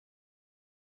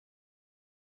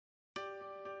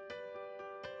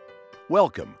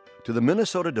Welcome to the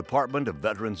Minnesota Department of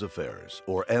Veterans Affairs,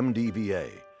 or MDVA,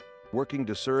 working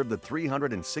to serve the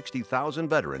 360,000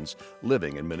 veterans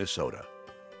living in Minnesota.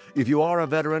 If you are a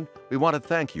veteran, we want to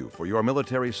thank you for your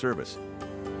military service.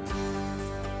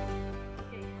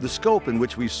 The scope in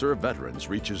which we serve veterans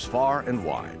reaches far and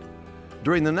wide.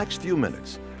 During the next few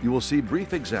minutes, you will see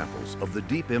brief examples of the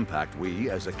deep impact we,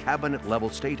 as a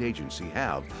cabinet-level state agency,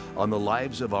 have on the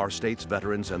lives of our state's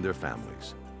veterans and their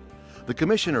families. The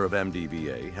Commissioner of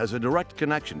MDVA has a direct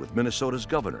connection with Minnesota's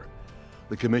governor.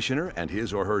 The Commissioner and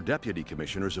his or her Deputy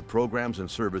Commissioners of Programs and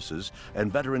Services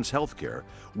and Veterans Health Care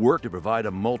work to provide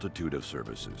a multitude of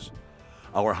services.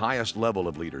 Our highest level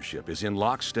of leadership is in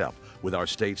lockstep with our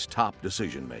state's top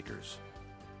decision makers.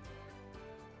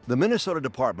 The Minnesota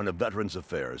Department of Veterans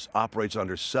Affairs operates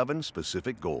under 7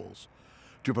 specific goals: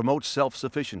 to promote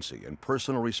self-sufficiency and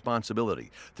personal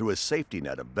responsibility through a safety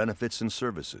net of benefits and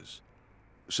services,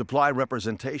 supply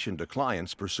representation to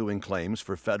clients pursuing claims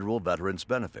for federal veterans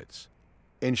benefits,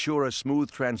 ensure a smooth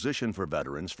transition for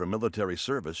veterans from military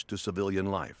service to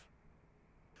civilian life,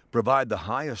 provide the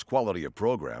highest quality of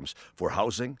programs for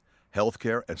housing, health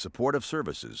care, and supportive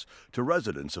services to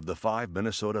residents of the 5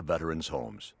 Minnesota veterans'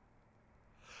 homes,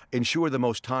 ensure the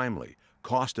most timely,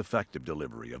 cost-effective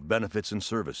delivery of benefits and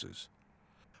services,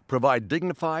 provide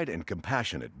dignified and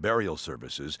compassionate burial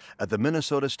services at the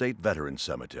Minnesota State Veterans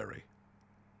Cemetery,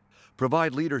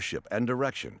 provide leadership and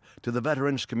direction to the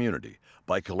veterans community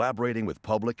by collaborating with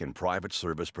public and private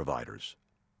service providers.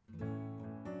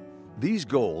 These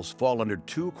goals fall under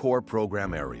 2 core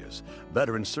program areas: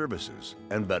 Veterans Services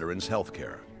and Veterans Health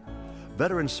Care.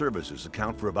 Veterans Services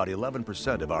account for about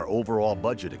 11% of our overall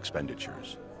budget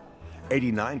expenditures.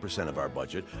 89% of our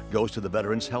budget goes to the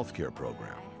Veterans Health Care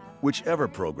program. Whichever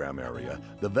program area,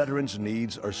 the veterans'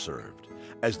 needs are served.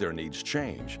 As their needs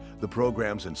change, the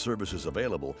programs and services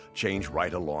available change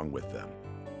right along with them.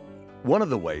 One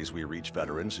of the ways we reach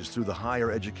veterans is through the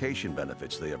higher education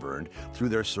benefits they have earned through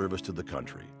their service to the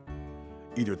country.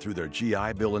 Either through their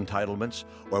GI Bill entitlements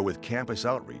or with campus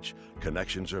outreach,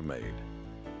 connections are made.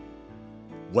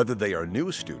 Whether they are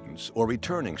new students or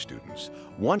returning students,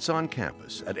 once on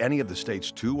campus at any of the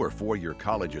state's 2- or 4-year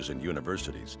colleges and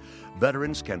universities,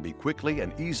 veterans can be quickly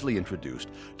and easily introduced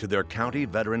to their County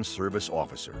Veterans Service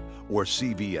Officer, or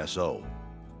CVSO.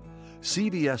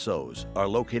 CVSOs are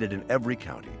located in every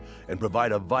county and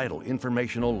provide a vital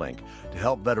informational link to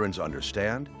help veterans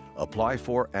understand, apply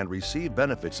for, and receive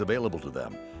benefits available to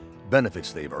them,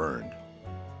 benefits they've earned.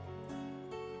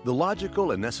 The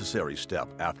logical and necessary step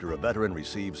after a veteran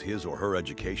receives his or her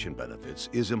education benefits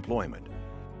is employment.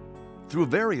 Through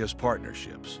various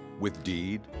partnerships with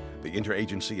DEED, the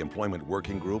Interagency Employment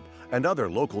Working Group, and other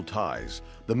local ties,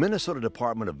 the Minnesota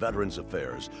Department of Veterans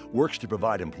Affairs works to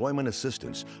provide employment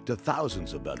assistance to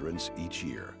thousands of veterans each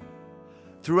year.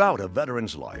 Throughout a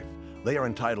veteran's life, they are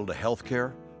entitled to health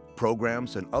care,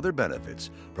 programs, and other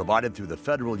benefits provided through the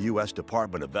federal U.S.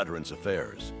 Department of Veterans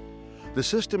Affairs. The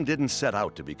system didn't set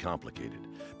out to be complicated,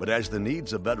 but as the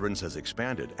needs of veterans has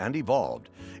expanded and evolved,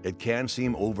 it can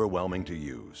seem overwhelming to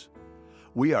use.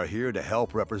 We are here to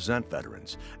help represent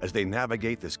veterans as they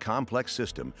navigate this complex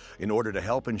system in order to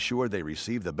help ensure they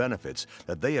receive the benefits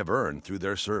that they have earned through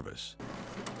their service.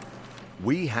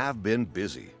 We have been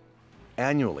busy.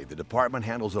 Annually, the department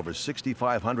handles over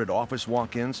 6,500 office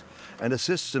walk-ins and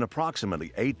assists in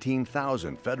approximately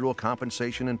 18,000 federal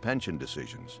compensation and pension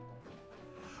decisions.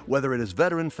 Whether it is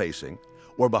veteran-facing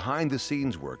or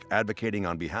behind-the-scenes work advocating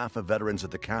on behalf of veterans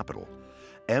at the Capitol,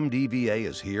 MDVA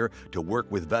is here to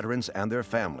work with veterans and their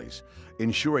families,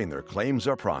 ensuring their claims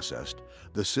are processed,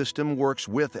 the system works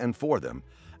with and for them,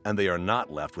 and they are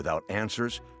not left without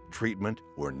answers, treatment,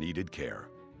 or needed care.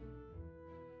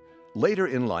 Later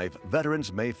in life,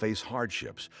 veterans may face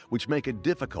hardships which make it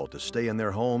difficult to stay in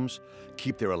their homes,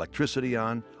 keep their electricity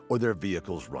on, or their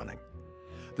vehicles running.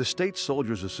 The State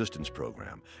Soldiers Assistance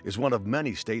Program is one of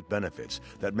many state benefits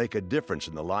that make a difference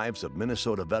in the lives of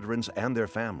Minnesota veterans and their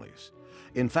families.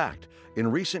 In fact,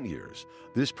 in recent years,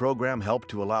 this program helped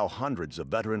to allow hundreds of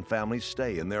veteran families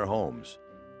stay in their homes.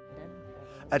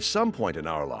 At some point in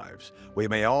our lives, we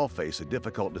may all face a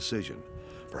difficult decision.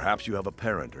 Perhaps you have a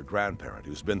parent or grandparent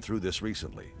who's been through this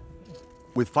recently.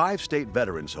 With 5 state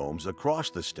veterans homes across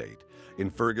the state in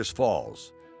Fergus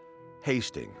Falls,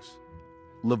 Hastings,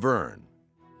 Laverne,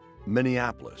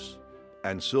 Minneapolis,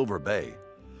 and Silver Bay,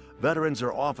 veterans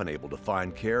are often able to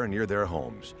find care near their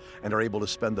homes and are able to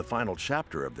spend the final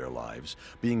chapter of their lives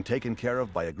being taken care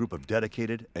of by a group of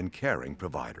dedicated and caring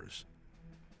providers.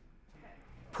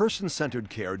 Person-centered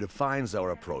care defines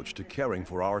our approach to caring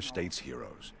for our state's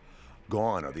heroes.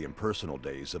 Gone are the impersonal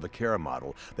days of a care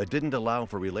model that didn't allow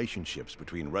for relationships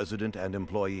between resident and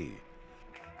employee.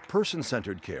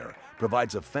 Person-centered care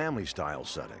provides a family-style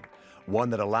setting, one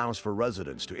that allows for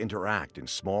residents to interact in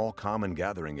small common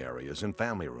gathering areas and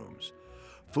family rooms.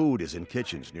 Food is in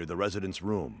kitchens near the resident's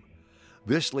room.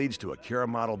 This leads to a care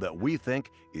model that we think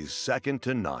is second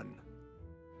to none.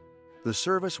 The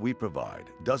service we provide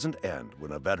doesn't end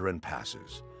when a veteran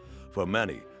passes. For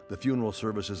many, the funeral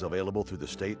services available through the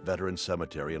State Veterans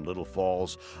Cemetery in Little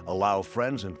Falls allow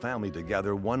friends and family to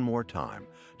gather one more time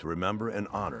to remember and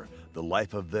honor the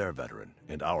life of their veteran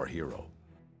and our hero.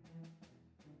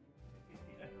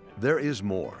 There is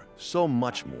more, so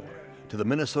much more, to the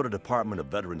Minnesota Department of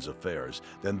Veterans Affairs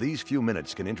than these few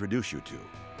minutes can introduce you to.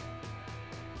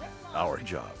 Our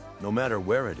job, no matter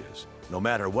where it is, no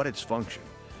matter what its function,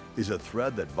 is a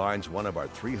thread that binds one of our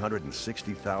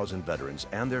 360,000 veterans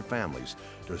and their families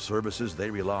to services they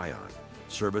rely on,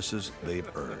 services they've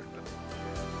earned.